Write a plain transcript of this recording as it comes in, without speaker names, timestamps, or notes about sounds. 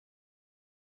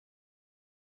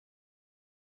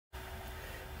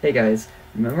Hey guys,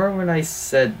 remember when I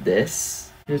said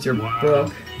this? Here's your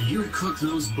book. You cook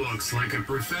those books like a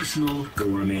professional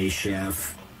gourmet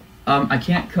chef. I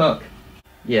can't cook.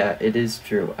 Yeah, it is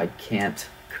true. I can't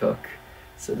cook.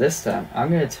 So this time, I'm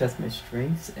gonna test my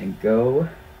strengths and go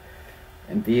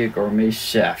and be a gourmet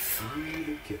chef. I'm in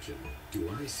the kitchen. Do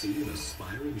I see an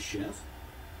aspiring chef?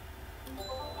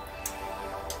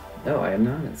 No, I am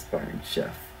not an aspiring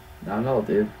chef. Not at all,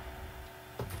 dude.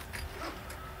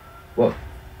 Whoa.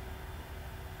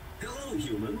 Hello,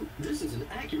 human. This is an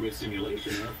accurate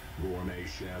simulation of gourmet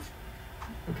chef.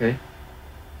 Okay.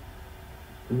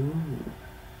 Ooh.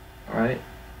 Alright.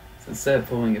 So instead of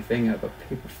pulling a thing out of a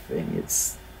paper thing,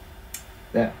 it's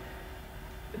that.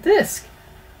 A disc!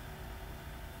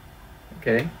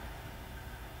 Okay.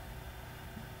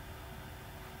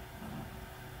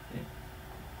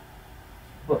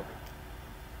 Book.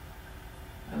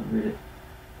 I'll read it.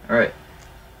 Alright.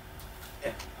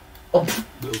 Oh!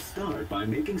 We'll start by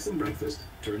making some breakfast.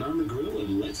 Turn on the grill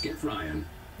and let's get frying.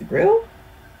 The grill?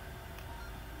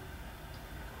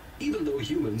 Even though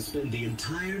humans spend the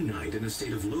entire night in a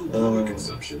state of low power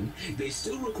consumption, they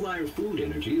still require food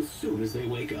energy as soon as they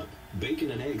wake up. Bacon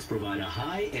and eggs provide a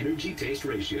high energy taste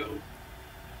ratio.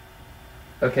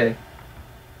 Okay.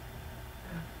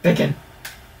 Bacon!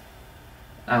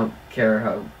 I don't care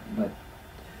how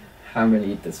I'm gonna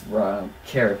eat this raw. I don't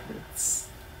care if it's...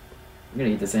 I'm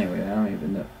gonna eat this anyway. I don't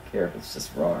even care if it's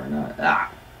just raw or not.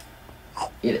 Ah!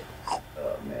 Eat it. Oh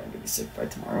man, I'm gonna be sick by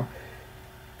tomorrow.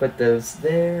 Put those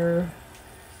there.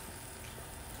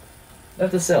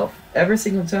 Note to self. Every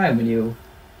single time when you...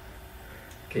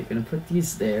 Okay, gonna put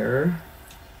these there.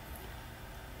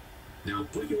 Now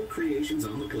put your creations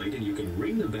on the plate and you can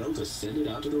ring the bell to send it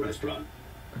out to the restaurant.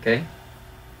 Okay.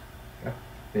 Got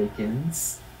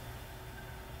bacons.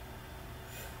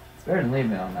 It's better than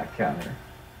leaving it on that counter.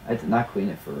 I did not clean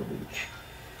it for a week.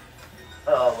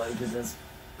 Oh my goodness.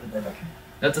 Put that back.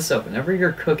 Note to self. Whenever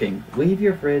you're cooking, leave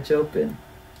your fridge open.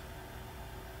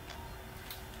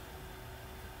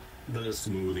 The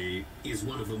smoothie is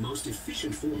one of the most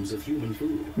efficient forms of human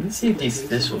food. Let me see if these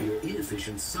fish will... Your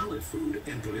inefficient solid food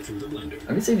and put it through the blender.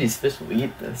 Let me see if these fish will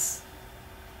eat this.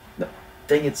 No.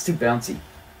 Dang, it's too bouncy.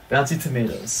 Bouncy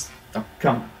tomatoes. Oh,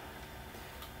 come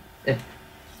on.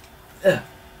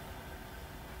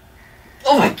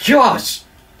 Oh my gosh!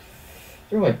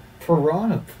 They're like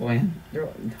piranha plant. They're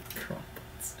like, not piranha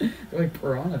plants. They're like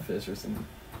piranha fish or something.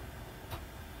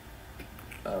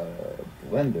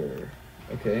 Blender.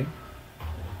 Okay.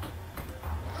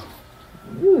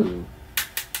 Ooh.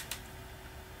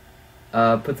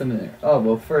 Put them in there. Oh,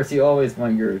 well, first you always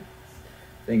want your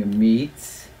thing of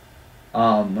meat.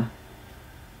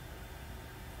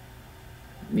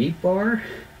 Meat bar?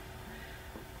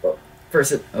 Oh,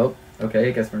 first it... Oh, okay,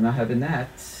 I guess we're not having that.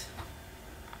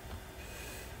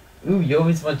 Ooh, you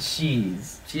always want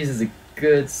cheese. Cheese is a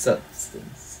good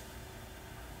substance.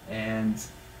 And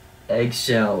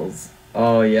eggshells.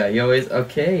 Oh yeah, you always...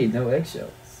 Okay, no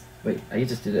eggshells. Wait, I can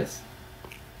just do this.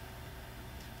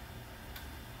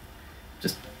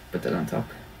 Just put that on top.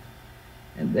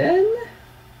 And then...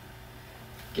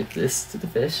 Get this to the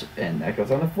fish, and that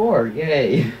goes on the floor.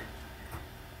 Yay!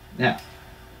 Now.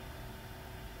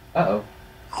 Uh-oh.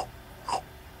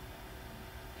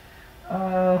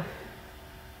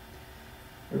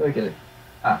 Where do I get it?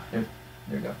 Ah, there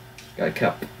we go. Got a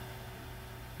cup.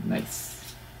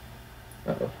 Nice.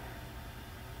 Uh-oh.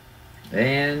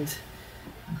 And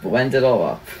blend it all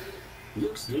up.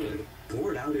 Looks good.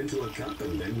 Pour it out into a cup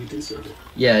and then you can serve it.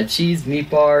 Yeah, cheese, meat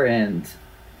bar, and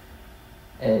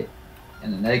an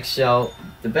eggshell.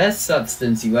 The best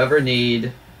substance you ever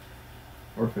need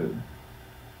for food.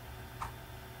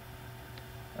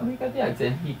 Oh, he got the eggs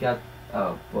in. He got...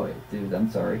 Oh, boy. Dude,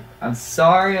 I'm sorry. I'm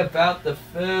sorry about the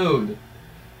food.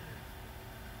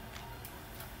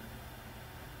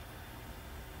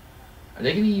 Are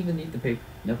they going to even eat the paper?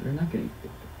 No, they're not going to eat the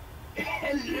paper.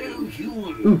 Hello,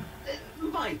 human. Ooh.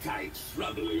 My type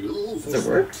struggling Does it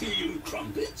work? tea and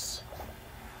crumpets.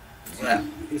 Yeah.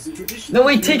 Is a traditional No,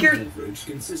 wait, take your... beverage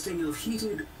consisting of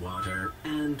heated water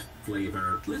and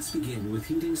flavor. Let's begin with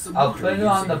heating some I'll water put it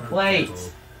on using the our plate.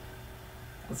 kettle.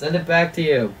 I'll send it back to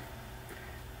you.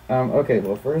 Okay,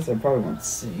 well first I probably want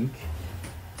sink.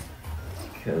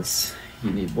 Because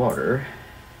you need water.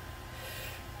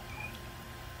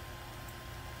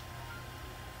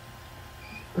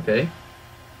 Okay.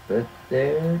 Put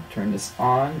there. Turn this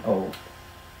on. Oh.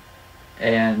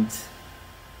 And...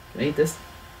 Can I eat this?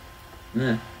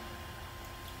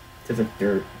 Tastes like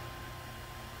dirt.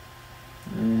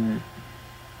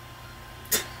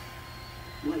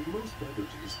 Like most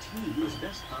beverages, tea is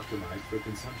best optimized for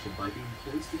consumption by being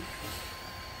placed in a cup.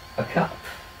 A cup.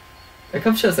 The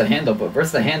cup shows a handle, but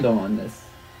where's the handle on this?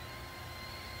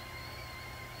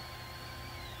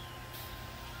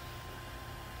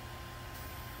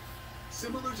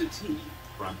 Similar to tea,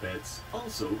 crumpets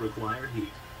also require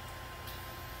heat.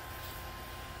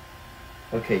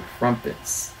 Okay,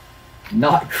 crumpets.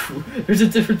 Not cool. There's a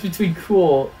difference between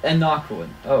cool and not cool.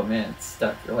 Oh man, it's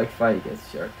stuck. You're like fight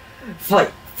against shark.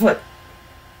 Fight!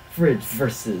 Fridge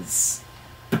versus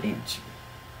pantry.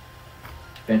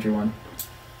 Pantry one.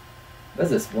 What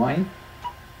is this, wine?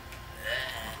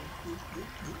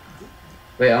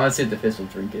 Wait, I want to see if the fish will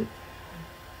drink it.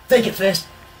 Take it, fish!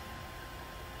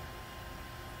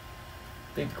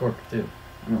 Take the cork, too.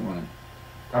 I don't want it.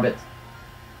 Grab it.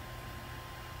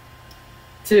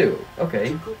 2, okay.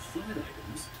 To cook flat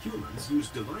items, humans use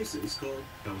devices called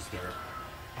toaster.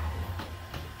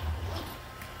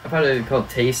 I thought it was called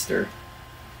taster.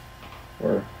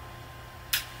 Or...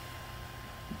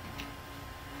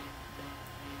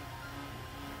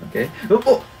 Okay.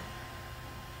 Oh!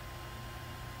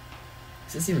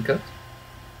 Is this even cooked?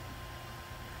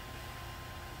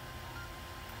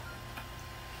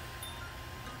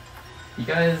 You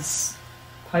guys...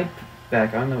 Pipe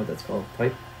back. I don't know what that's called.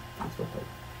 Pipe? That's what pipe.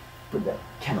 Put that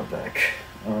camera back.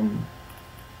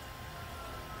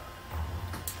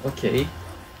 Okay.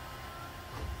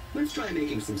 Let's try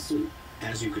making some soup.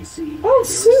 As you can see, Oh,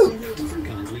 there soup! are several different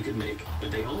kinds we could make,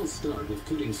 but they all start with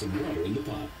putting some water in the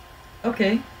pot.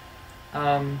 Okay.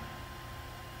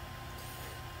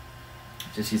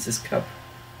 Just use this cup.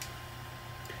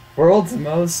 World's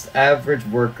most average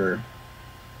worker.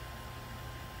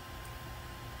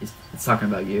 It's talking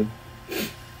about you.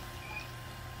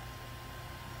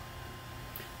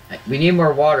 We need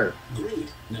more water.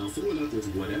 Great. Now fill it up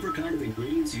with whatever kind of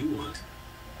ingredients you want.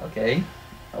 Okay.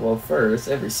 Well, first,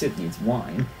 every soup needs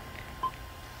wine.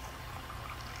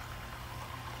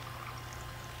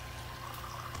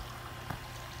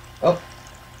 Oh,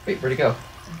 wait, where'd it go?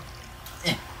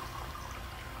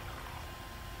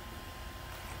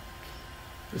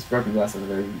 There's broken glass over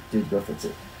there. Dude, go fix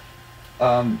it.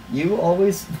 You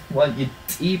always want your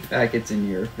tea packets in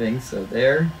your thing, so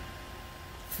there.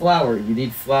 Flour. You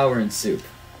need flour in soup.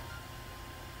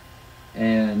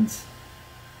 And,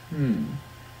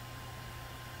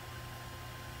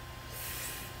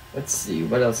 let's see,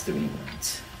 what else do we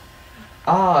want?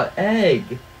 Ah,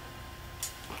 egg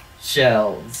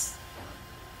shells.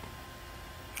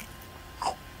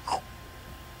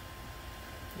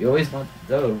 You always want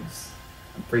those.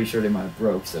 I'm pretty sure they might have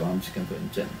broke, so I'm just gonna put in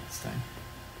gem this time.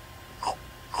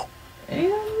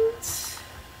 And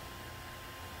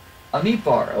a meat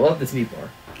bar. I love this meat bar.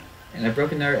 And I've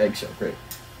broken their eggshell. Great.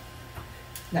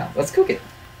 Now, let's cook it.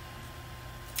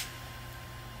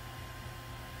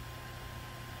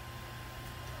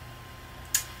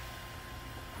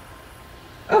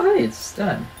 Oh, hey, it's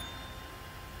done.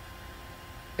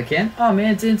 I can? Oh,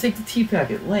 man, it didn't take the tea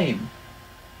packet. Lame.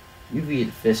 You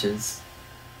eat fishes.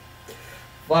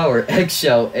 Flour,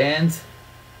 eggshell, and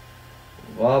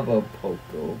lava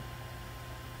poco.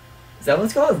 Is that what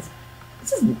it's called?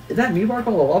 Is that meat bar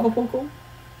called a lava poco?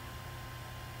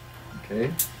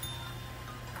 Okay.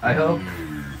 I hope.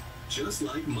 Just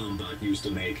like Mombot used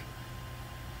to make.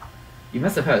 You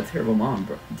must have had a terrible mom,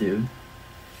 bro, dude.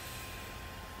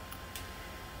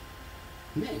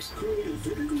 Next, create a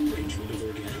vertical arrangement of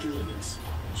organic elements.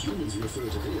 Humans refer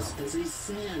to this as a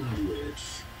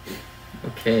sandwich.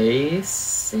 Okay,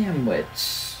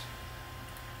 sandwich.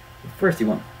 First you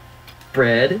want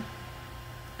bread.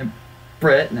 And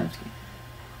bread. No, I'm just kidding.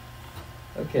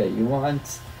 Okay, you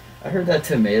want... I heard that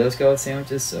tomatoes go with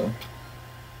sandwiches, so...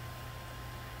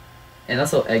 And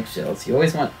also eggshells. You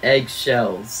always want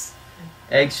eggshells.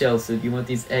 Eggshells, so you want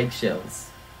these eggshells.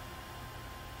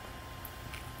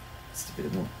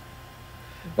 Stupid one.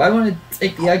 Why want to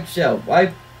take the eggshell?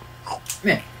 Why?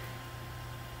 Man.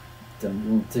 Don't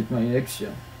want to take my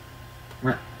eggshell.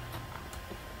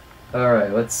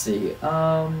 Alright, let's see.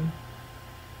 Another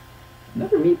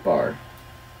meat bar.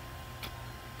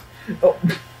 Oh!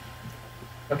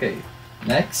 Okay,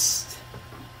 next.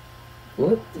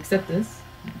 Will it accept this?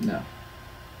 No. I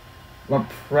want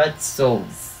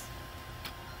pretzels.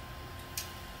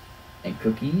 And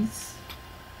cookies.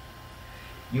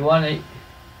 You want a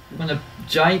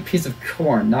giant piece of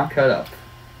corn, not cut up.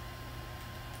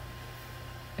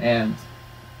 And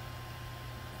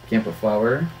can't put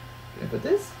flour. Can I put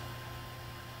this?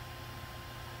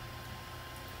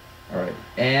 Alright,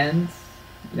 and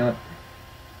you know what?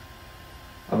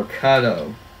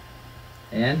 Avocado.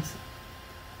 And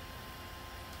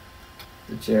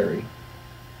the cherry.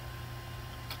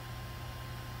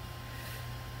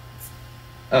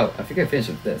 Oh, I think I finished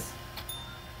with this.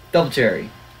 Double cherry.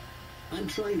 I'm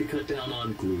trying to cut down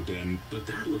on gluten, but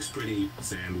that looks pretty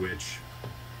sandwich.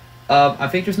 I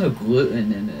think there's no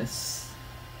gluten in this.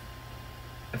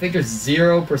 I think there's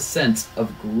 0%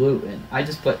 of gluten. I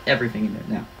just put everything in there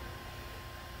now.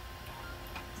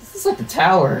 This is like the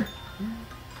tower.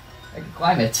 I can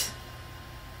climb it.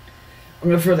 I'm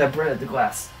gonna throw that bread at the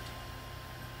glass.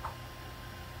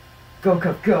 Go,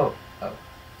 cup, go! Oh,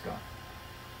 it's gone.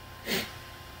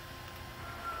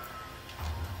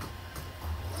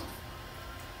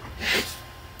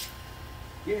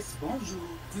 Yes, bonjour.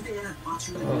 Today at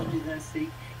Archer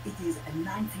University, it is a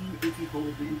 1984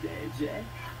 vintage.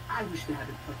 I wish to have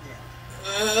it prepared.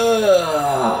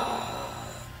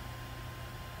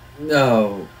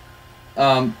 No.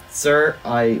 Sir,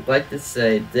 I'd like to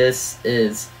say this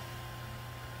is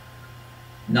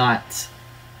not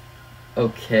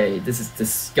okay. This is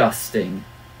disgusting.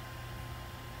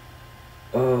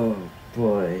 Oh,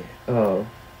 boy. Oh.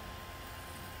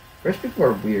 Rich people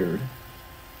are weird.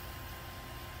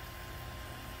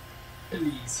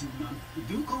 Please, human,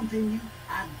 do continue.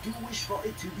 I do wish for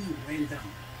it to be well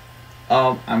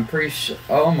done. I'm pretty sure.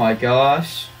 Oh my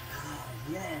gosh. Ah,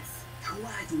 yes,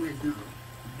 quite well done.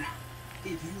 Now,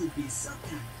 if you would be so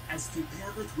kind as to pair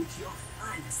it with your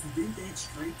finest vintage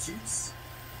grape juice.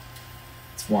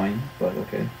 It's wine, but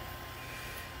okay.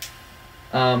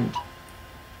 I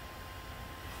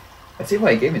see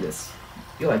why he gave me this.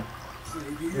 You're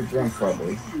drunk,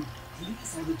 probably.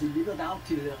 Please have it delivered out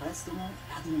to the restaurant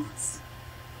at once.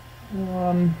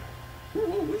 Whoa,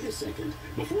 wait a second.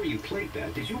 Before you plate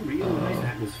that, did you realize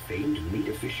that was famed meat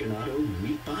aficionado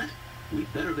Meatbot? We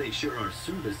better make sure our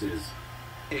service is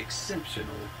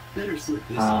exceptional. Better slip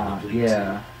this on the plate.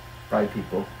 Yeah. Fried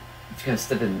people. You're gonna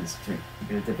dip it in this drink. You're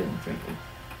gonna dip it in the drink.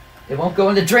 It won't go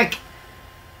in the drink!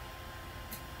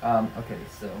 Okay,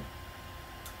 so...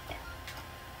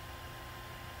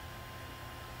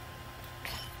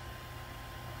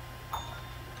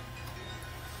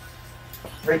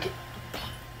 Break it.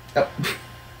 Oh.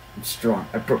 I'm strong.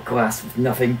 I broke glass with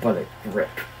nothing but a grip.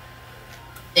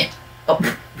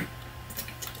 Oh.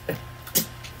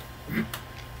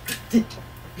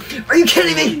 Are you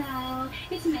kidding me? Hello.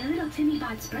 It's my little Timmy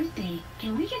Bot's birthday.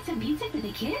 Can we get some pizza for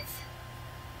the kids?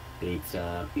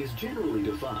 Pizza is generally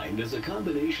defined as a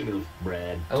combination of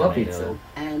bread, I love tomato, pizza.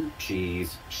 and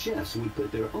cheese. Chefs would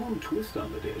put their own twist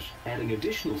on the dish, adding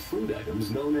additional food items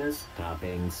known as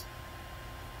toppings.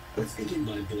 Let's begin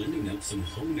by blending up some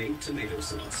homemade tomato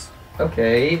sauce.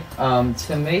 Okay,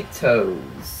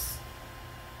 tomatoes.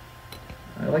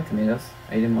 I like tomatoes.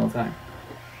 I eat them all the time.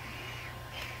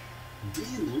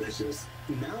 Delicious.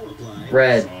 Now apply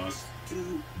Bread. sauce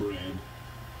to bread.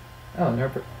 Oh,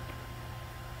 never.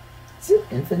 Is it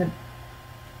infinite?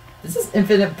 This is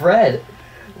infinite bread.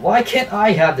 Why can't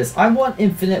I have this? I want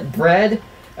infinite bread.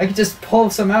 I could just pull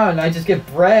some out and I just get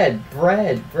bread,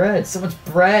 bread. So much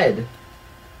bread.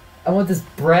 I want this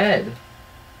bread.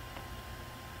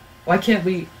 Why can't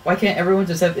everyone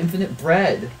just have infinite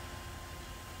bread?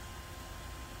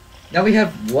 Now we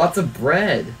have lots of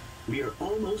bread. We are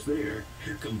almost there.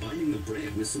 Combining the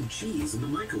bread with some cheese in the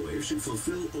microwave should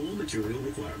fulfill all material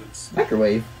requirements.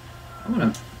 Microwave? I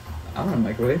want a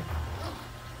microwave.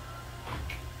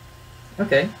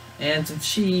 Okay, and some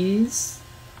cheese.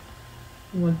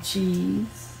 I want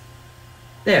cheese.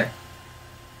 There.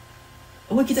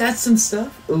 Oh, we could add some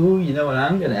stuff. Ooh, you know what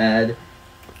I'm gonna add?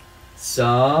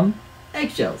 Some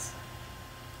eggshells.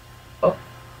 Oh,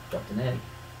 dropped an egg.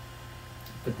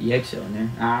 Put the eggshell in there.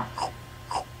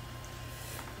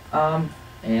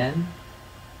 And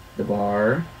the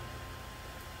bar.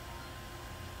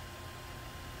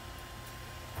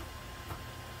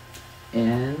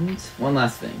 And one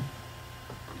last thing.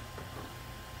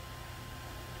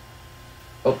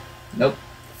 Oh, nope.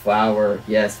 Flour.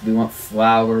 Yes, we want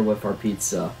flour with our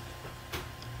pizza.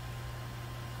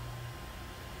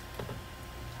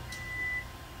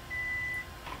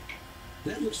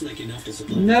 That looks like enough to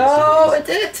supply. No, it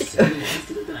didn't. Send it off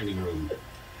to the dining room.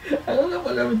 I don't know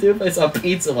what I would do if I saw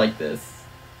pizza like this.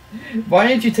 Why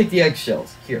didn't you take the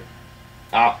eggshells? Here.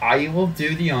 I will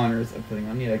do the honors of putting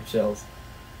on the eggshells.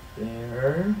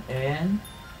 There, and...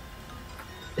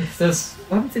 It says,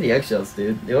 what happened to the eggshells,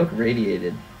 dude? They look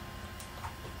radiated.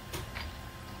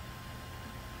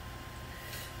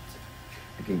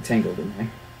 They're getting tangled in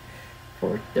there.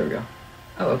 Forward. There we go.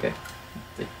 Oh, okay.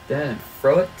 Take that and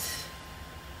throw it.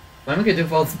 What am I gonna do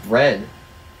with all this bread?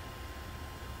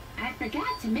 I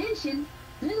forgot to mention,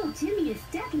 little Timmy is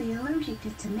deathly allergic to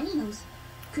tomatoes.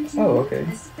 Could you make okay.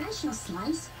 a special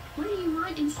slice? What do you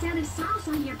want instead of sauce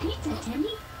on your pizza,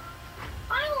 Timmy?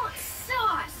 I want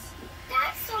sauce.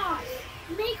 That sauce.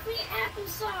 Make me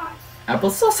applesauce.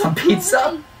 Applesauce on pizza?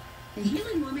 Alright. The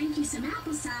human will make you some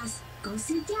applesauce. Go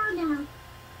sit down now.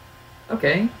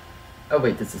 Okay. Oh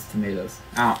wait, this is tomatoes.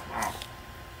 Ow. Ow.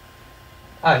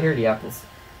 Ah, here are the apples.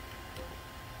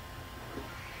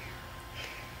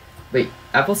 Wait,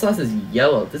 applesauce is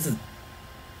yellow. This is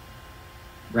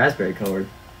raspberry colored.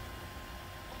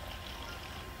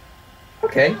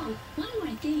 Okay. Oh, one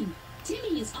more thing.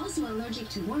 Timmy is also allergic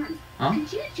to warmth. Huh?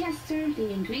 Could you just serve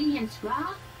the ingredients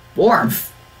raw?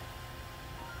 Warmth.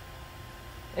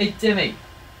 Hey Timmy,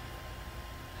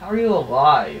 how are you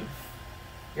alive?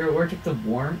 You're allergic to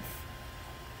warmth?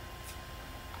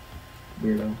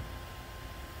 Weirdo.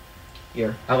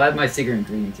 Here, I'll add my secret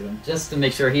ingredient to him, just to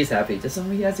make sure he's happy, just so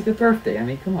he has a good birthday. I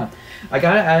mean, come on. I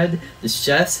gotta add the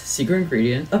chef's secret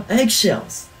ingredient of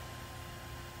eggshells.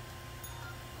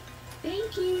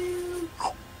 Thank you.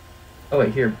 Oh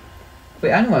wait, here.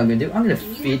 Wait, I know what I'm gonna do. I'm gonna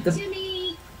Give feed it up, the...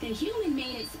 Timmy. The human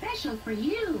made it special for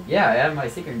you. Yeah, I added my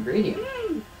secret ingredient.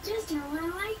 Just how I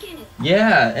like it.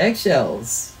 Yeah,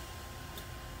 eggshells.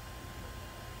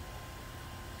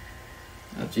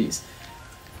 Oh, jeez.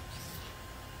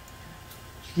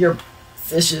 Here,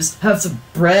 fishes, have some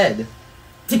bread.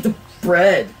 Take the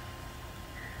bread.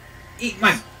 Eat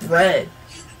my bread.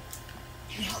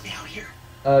 Can you help me out here?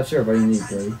 Sure, what do you need, I'm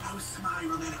trying buddy? to propose to my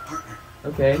romantic partner.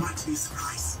 Okay. I want it to be a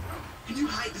surprise. Can you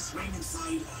hide this ring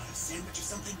inside a sandwich or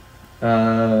something?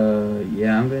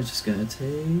 Yeah, just gonna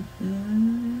take...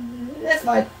 that's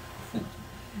fine.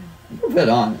 You can put it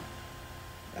on.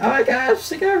 Oh my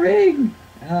gosh, I got a ring.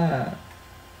 Ah.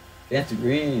 Fancy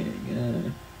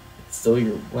ring. Stole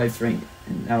your wife's ring,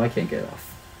 and now I can't get it off.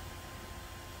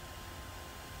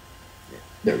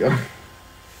 There we go.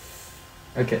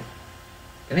 Okay.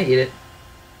 Can I eat it?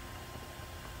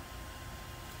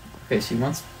 Okay, she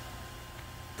wants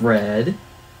bread.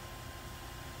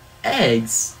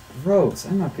 Eggs? Gross.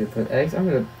 I'm not gonna put eggs. I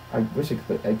wish I could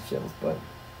put eggshells, but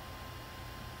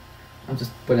I'll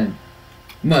just put in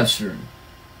mushroom.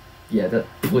 Yeah, that's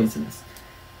poisonous.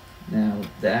 Now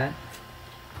that.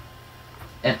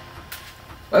 And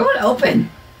why won't it open?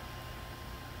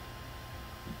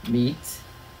 Meat.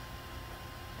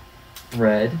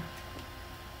 Bread.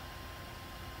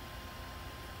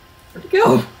 Where'd it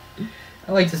go?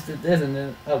 I like just did this and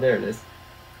then oh, there it is.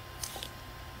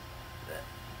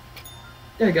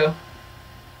 There you go.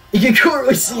 You can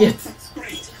clearly see it. That's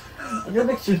great. I'm gonna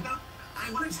make sure.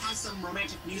 I wanted to have some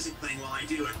romantic music playing while I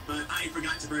do it, but I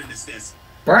forgot to burn this disc.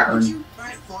 Would Burn. you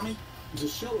burn it for me? To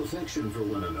show affection for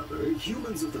one another,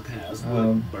 humans of the past Um.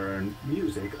 would burn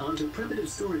music onto primitive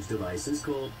storage devices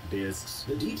called discs.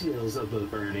 The details of the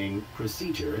burning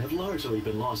procedure have largely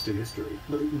been lost to history,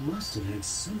 but it must have had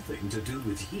something to do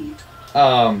with heat.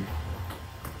 Yeah,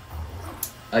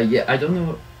 I don't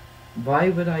know. Why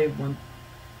would I want...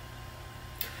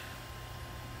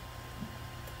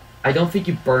 I don't think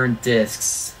you burn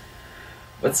discs.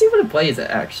 Let's see what it plays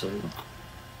actually.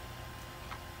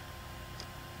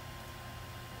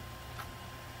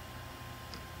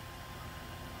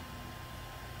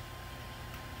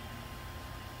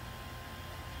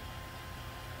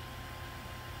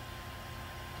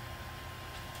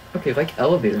 Okay, like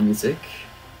elevator music.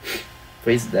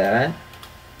 Plays that.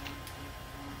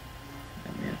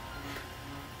 Oh, man.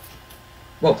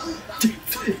 Whoa.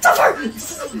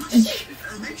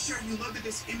 Make sure you load the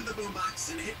disc into the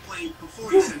boombox and hit play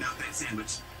before you send out that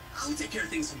sandwich. I'll take care of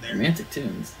things from there. Romantic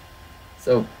tunes.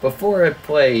 So before it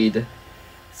played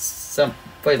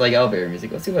played like elevator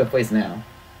music. Let's see what it plays now.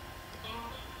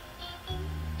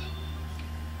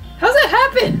 How's that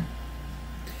happen?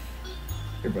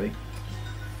 Here, buddy.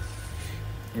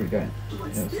 Here we go.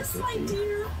 What's this, my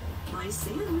dear? My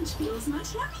sandwich feels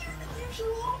much heavier than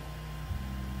usual.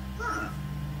 Huh.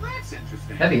 That's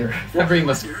interesting. Heavier. That ring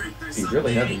must There's be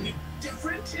really heavy. something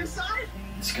different inside?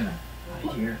 Just gonna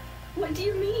hide here. What do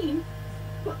you mean?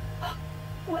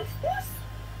 What's this?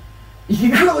 You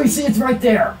can clearly see it's right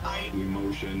there.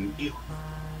 Emotion.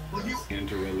 Will you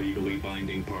Enter a legally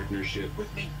binding partnership.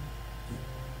 with me?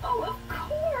 Oh, of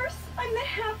course. I'm the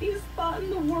happiest spot in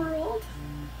the world.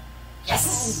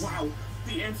 Yes! Oh, wow.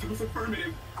 The answer was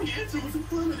affirmative. The answer was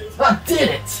affirmative. I did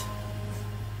it!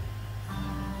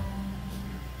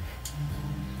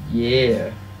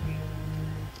 Yeah.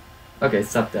 Okay,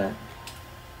 stop that.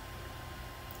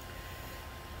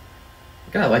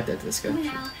 I kinda like that disco.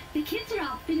 Well, the kids are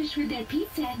all finished with their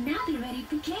pizza and now they're ready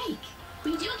for cake.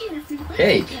 We do get a free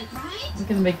birthday Cake? cake, right? I'm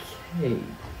gonna make cake.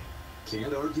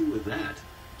 Can't argue with that.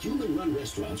 Human-run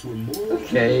restaurants were more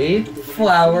Okay,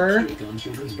 flour. cake on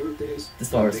children's birthdays. This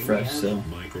flour's They fresh, have so. a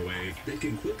microwave that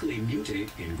can quickly mutate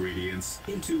ingredients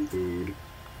into food.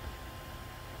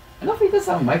 I don't think that's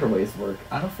how microwaves work.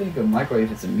 I don't think a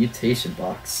microwave is a mutation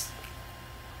box.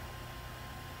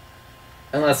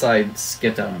 Unless I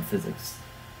skipped out on physics.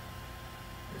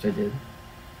 Which I did.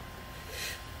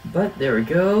 But there we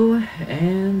go,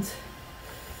 and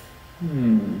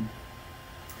I'm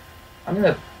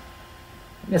gonna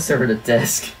serve at a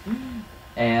desk,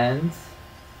 and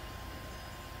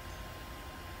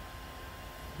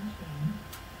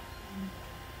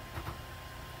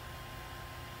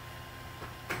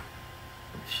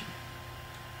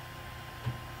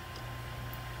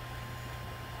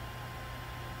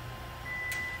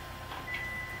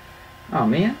oh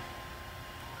man.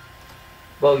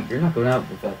 Well, you're not going out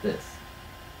without this.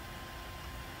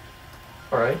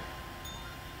 Alright.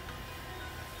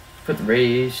 Put the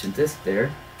radiation disc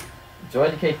there. Enjoy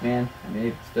the cake, man. I made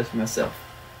it just for myself.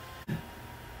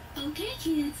 Okay,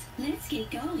 kids, let's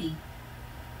get going.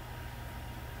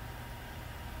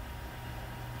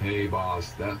 Hey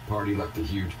boss, that party left a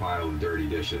huge pile of dirty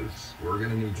dishes. We're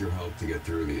gonna need your help to get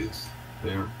through these.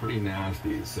 They're pretty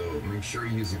nasty, so make sure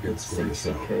you use a good squirt of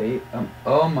soap. Okay.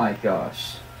 Oh my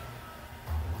gosh.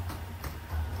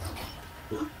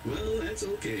 Well, that's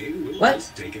okay. We'll What?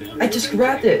 just take it out. I just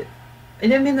grabbed it. I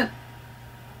didn't mean that.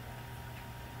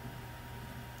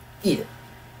 Eat it.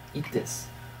 Eat this.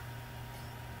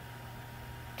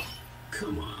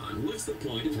 Come on, what's the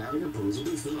point of having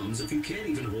opposable thumbs if you can't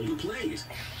even hold a plate?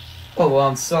 Oh, well,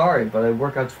 I'm sorry, but I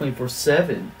work out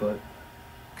 24/7, but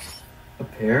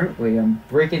apparently I'm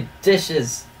breaking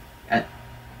dishes. And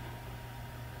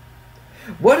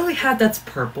what do we have that's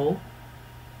purple?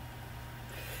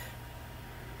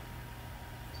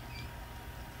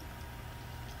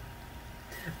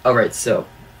 Alright, so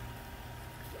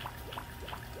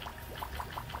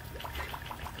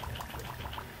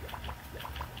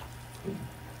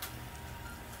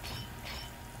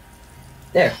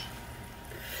there.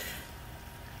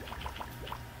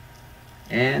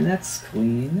 And that's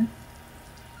clean.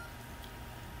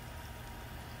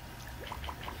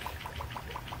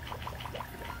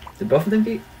 Did both of them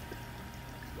get?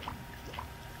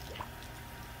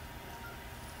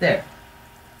 There.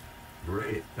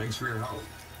 Great, thanks for your help.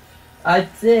 I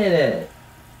did it.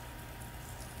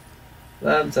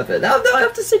 Thumbs up it. No, I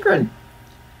have to synchron.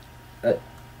 I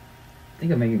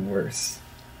think I'm making it worse.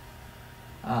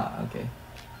 Ah, okay.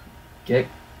 Get.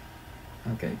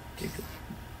 Okay. Get.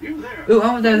 You there? Ooh, I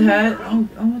want that hat. Oh,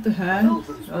 I want the hat.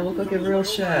 I look like a real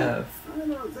chef. I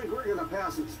don't think we're gonna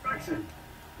pass inspection.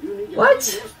 You need to What?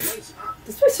 clean this place up.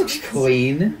 This place looks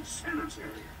clean. Sanitary.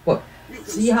 What? You can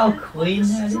See how start clean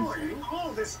that is? destroying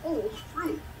all this old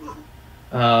fruit.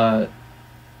 What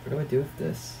do I do with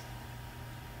this?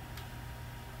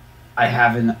 I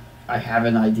have an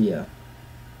idea.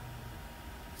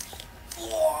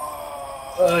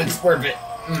 It's worth it.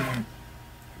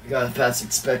 We gotta pass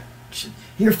inspection.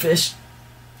 Here, fish.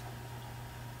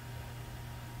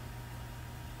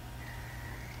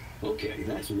 Okay,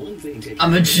 that's one thing taking.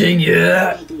 I'm a genius.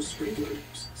 What about those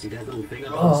sprinklers? See that little thing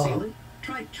up on the ceiling?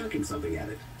 Try chucking something at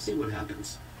it. See what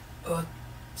happens.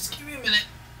 Just give me a minute.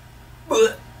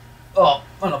 Oh,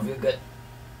 I don't feel good.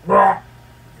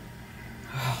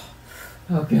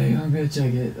 Okay, I'm gonna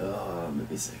check it. Oh, I'm gonna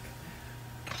be sick.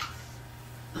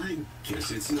 I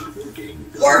guess it's not working.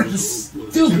 Are you What are the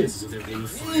stupid? chances of there being a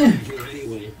fire here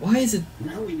anyway? Why is it?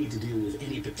 Now we need to deal with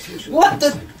any potential What the-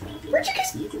 insect problems. Where'd you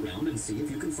guys- Look around and see if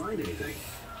you can find anything.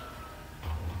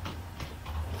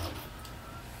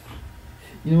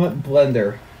 You know what?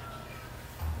 Blender.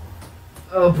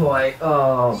 Oh boy.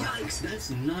 Oh. Yikes, that's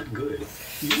not good.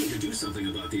 You need to do something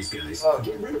about these guys. Oh.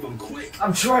 Get rid of them quick.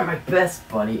 I'm trying my best,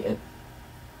 buddy.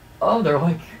 Oh, they're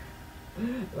like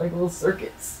little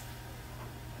circuits.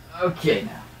 Okay,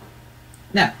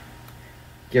 now,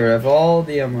 get rid of all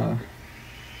the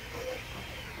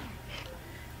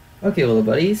Okay, little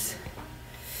buddies.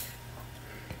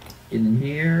 Get in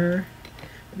here.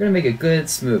 We're gonna make a good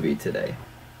smoothie today.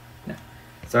 No,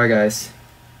 sorry guys.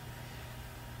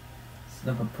 It's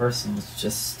nothing personal. It's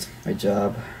just my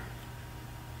job.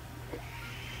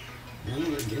 Well,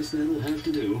 I guess that'll have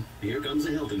to do. Here comes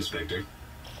the health inspector.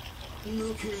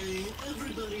 Okay,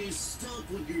 everybody stop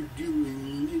what you're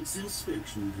doing. It's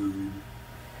inspection time.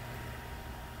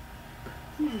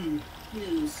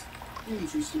 Yes,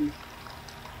 interesting.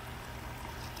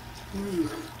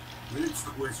 That's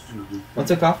questionable.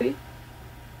 Want a coffee?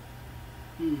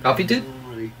 Coffee, dude?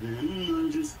 Alright then, I'll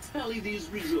just tally these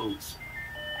results.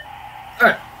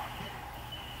 Alright.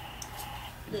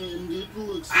 And it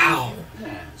looks Ow. like you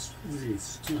passed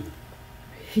this time.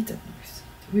 I hate that noise.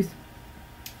 It always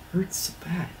hurts so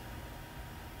bad.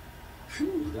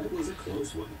 Phew, that was a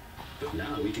close one. But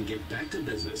now we can get back to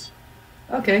business.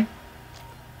 Okay.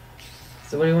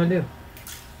 So what do you want to do?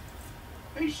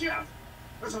 Hey, Chef!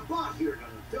 There's a bot here to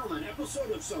film an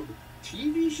episode of some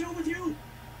TV show with you?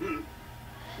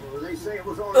 Well, they say it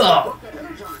was already booked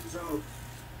ahead of time, so...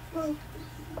 Well,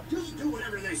 just do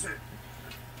whatever they say.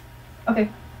 Okay.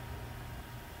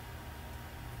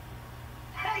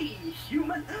 Hey,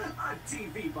 human! I'm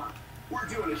TV Bot. We're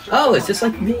doing a show. Oh, it's just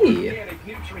like me. Organic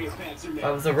nutrient packs are made.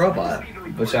 I was a robot,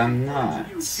 which I'm not.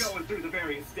 Going through the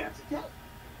various steps.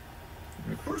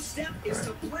 First step is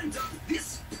to blend up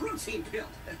this protein pill.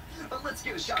 Let's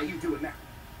get a shot of you doing that.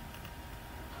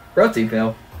 Protein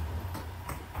pill.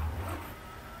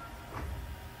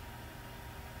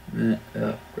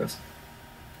 Gross.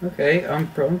 Okay,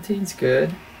 protein's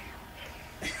good.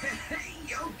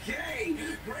 Okay,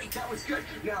 great, that was good.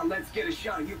 Now let's get a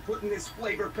shot of you putting this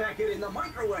flavor packet in the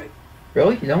microwave.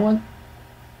 Really? You don't want?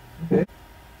 Okay.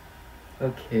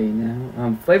 Okay,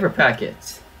 now, flavor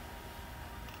packets.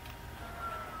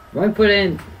 You want to put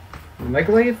in the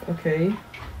microwave? Okay.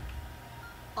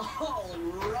 All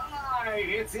right,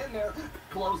 it's in there.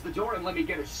 Close the door and let me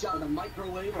get a shot of the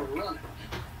microwave or run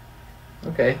it.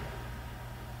 Okay.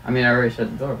 I mean, I already shut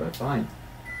the door, but fine.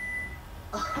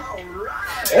 All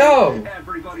right. Oh!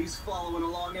 Everybody's following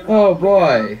along. Oh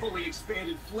boy. Fully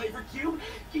expanded flavor cube.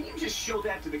 Can you just show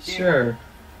that to the camera? Sure.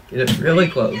 Get it really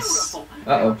close. Beautiful.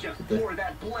 Uh-oh. Now just pour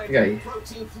that blend Okay. of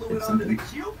protein fluid onto the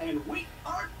cube, and we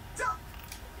are done.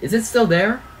 Is it still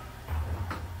there?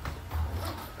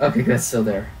 Okay, good, it's still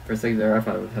there. For a second there, I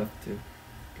thought it would have to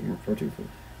get more protein food.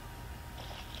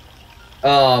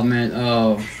 Oh man,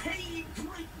 oh. Hey,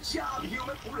 great job,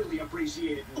 human. Really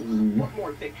appreciate it. One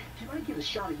more thing. Can I get a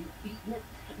shot of you eating it?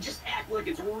 Just act like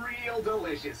it's real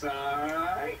delicious,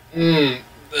 alright?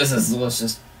 This is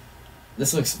delicious.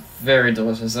 This looks very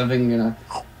delicious. I've been gonna...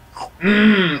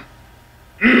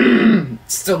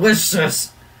 it's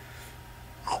delicious!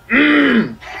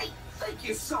 Hey, thank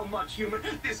you so much, human.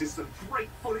 This is some great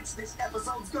footage. This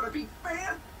episode's gonna be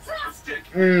fantastic.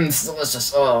 It's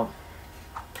delicious. Oh.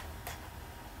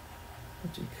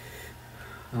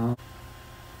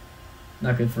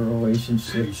 Not good for a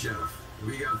relationship. Hey, Chef.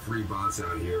 We got 3 bots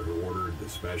out here who ordered the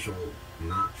special. I'm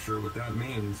not sure what that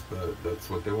means, but that's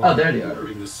what they want. Oh, there they are.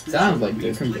 Ordering the special Sounds like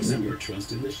they're means placing complete. your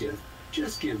trust in the chef.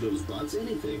 Just give those bots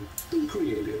anything. Be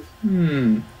creative.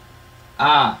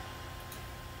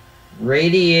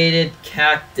 Radiated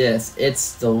cactus.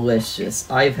 It's delicious.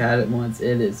 I've had it once.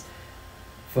 It is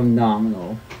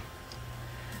phenomenal.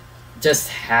 Just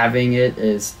having it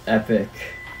is epic.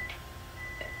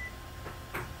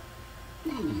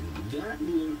 That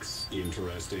looks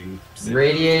interesting.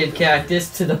 Radiated cactus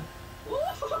to the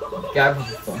guy with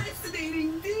the phone.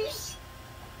 Fascinating dish.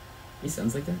 He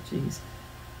sounds like that? Jeez.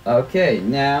 Okay,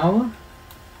 now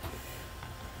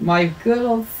my good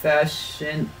old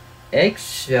fashioned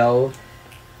eggshell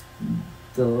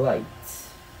delight.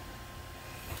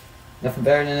 Nothing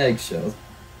better than eggshells.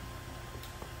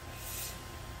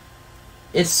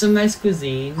 It's some nice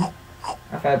cuisine.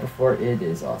 I've had it before. It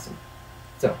is awesome.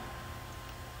 So,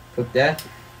 cook that.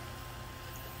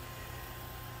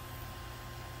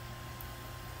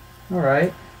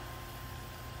 Alright.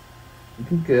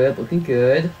 Looking good, looking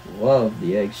good. Love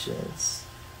the eggshells.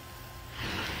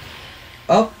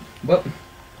 Oh, whoop.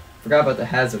 Forgot about the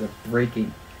hazard of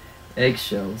breaking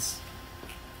eggshells.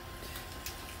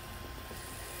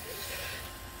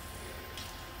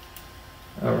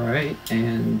 Alright,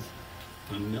 and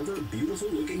Another beautiful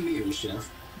looking meal, chef.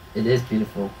 it is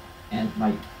beautiful. And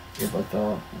my earbud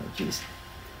fell off. Oh, jeez.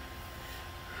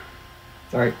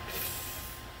 Sorry.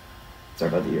 Sorry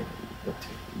about the ear.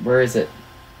 Where is it?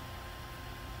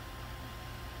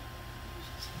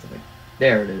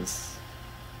 There it is.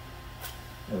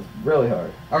 It was really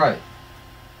hard. Alright.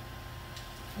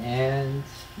 And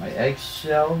my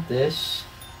eggshell dish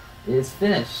is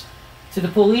finished. To the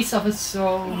police officer. You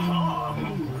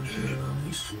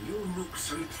look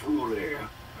so truly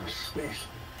special.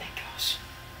 Thank gosh.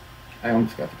 I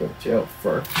almost got to go to jail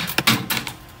first.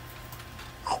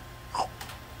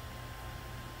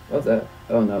 What's that?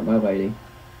 Oh no, my lighting.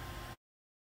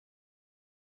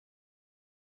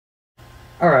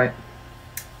 Alright.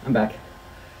 I'm back.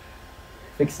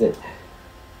 Fixed it.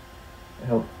 I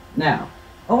hope. Now.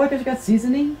 Oh my gosh, you got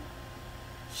seasoning?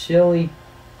 Chili.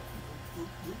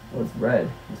 Oh, it's red.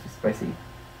 Must be spicy.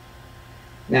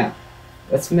 Now,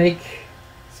 let's make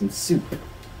some soup.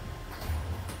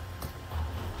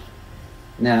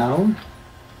 Now,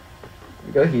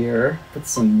 we go here, put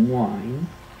some wine.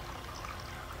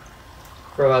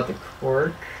 Throw out the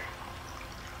cork.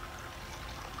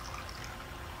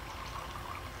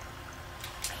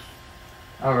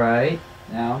 Alright,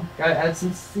 now, gotta add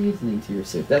some seasoning to your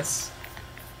soup. That's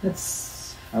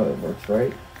how it works,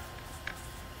 right?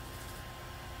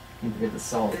 Can't forget the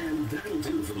salt. And that'll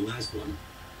do for the last one.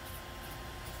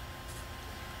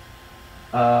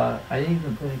 I didn't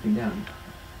even put anything down.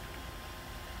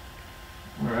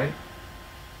 Alright.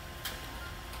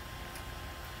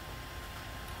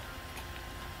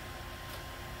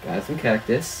 Got some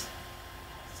cactus.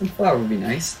 Some flour would be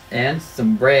nice. And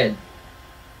some bread.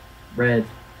 Bread.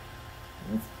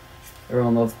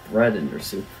 Everyone loves bread in their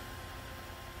soup.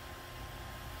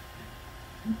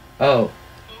 Oh.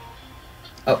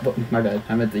 Oh, my bad.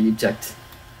 I meant the eject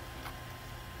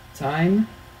time.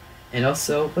 And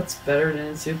also, what's better than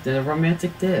a soup than a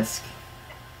romantic disc?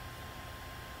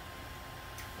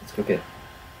 Let's cook it.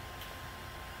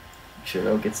 Make sure it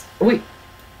all gets... Oh, wait!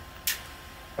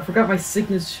 I forgot my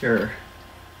signature.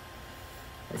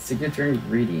 My signature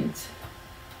ingredient.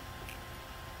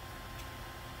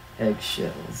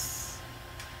 Eggshells.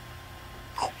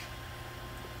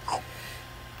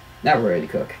 Now we're ready to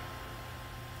cook.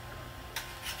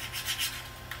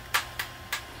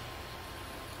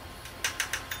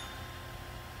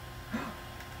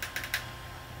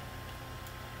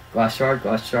 Glass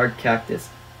shard, cactus.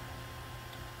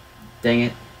 Dang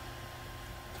it.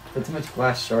 Put too much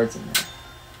glass shards in there.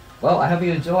 Well, I hope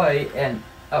you enjoy, and...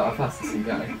 Oh, I passed the same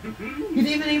guy. You didn't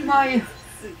even eat my...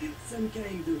 Some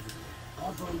kind of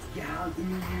avant-garde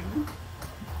menu?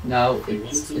 No,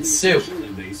 it's soup.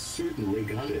 And they certainly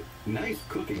got it. Nice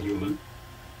cooking, human.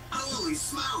 Holy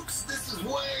smokes, this is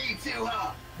way too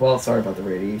hot. Well, sorry about the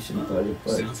radiation, buddy,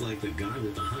 but... Sounds like the guy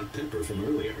with the hot pepper from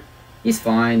earlier. He's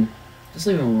fine. Just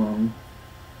leave him alone.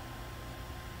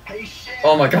 Hey, chef,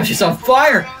 Oh my gosh, he's on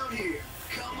fire! around here.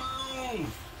 Come on.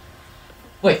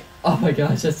 Wait, oh my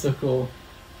gosh, that's so cool.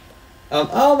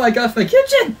 Oh my gosh, my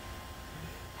kitchen!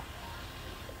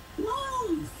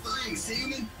 Whoa, thanks,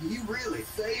 human. You really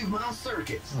saved my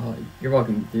circuits. Oh, you're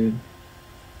welcome, dude.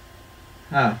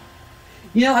 Huh.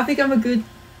 You know, I think I'm good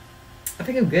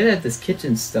at this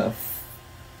kitchen stuff.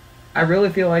 I really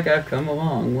feel like I've come a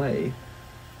long way.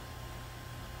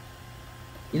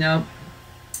 You know,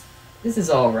 this is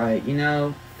alright, you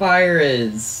know? Fire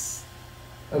is...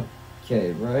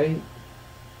 okay, right?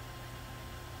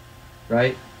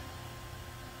 Right?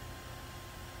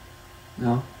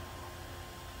 No?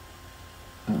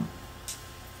 Oh.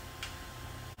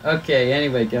 Okay,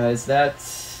 anyway, guys, that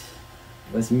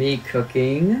was me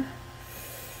cooking.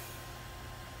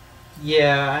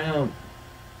 Yeah,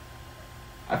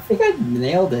 I think I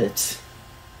nailed it.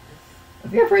 I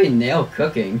think I pretty nailed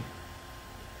cooking.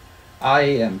 I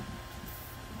am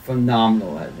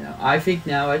phenomenal at it now. I think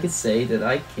now I can say that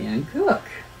I can cook.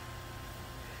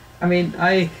 I mean,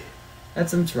 I had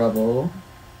some trouble,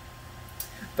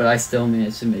 but I still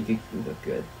managed to make it look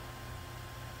good.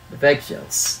 With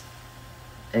eggshells.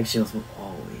 Eggshells will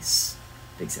always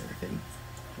fix everything.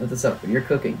 Look this up. When you're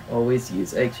cooking, always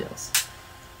use eggshells.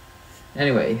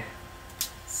 Anyway,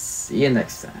 see you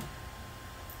next time.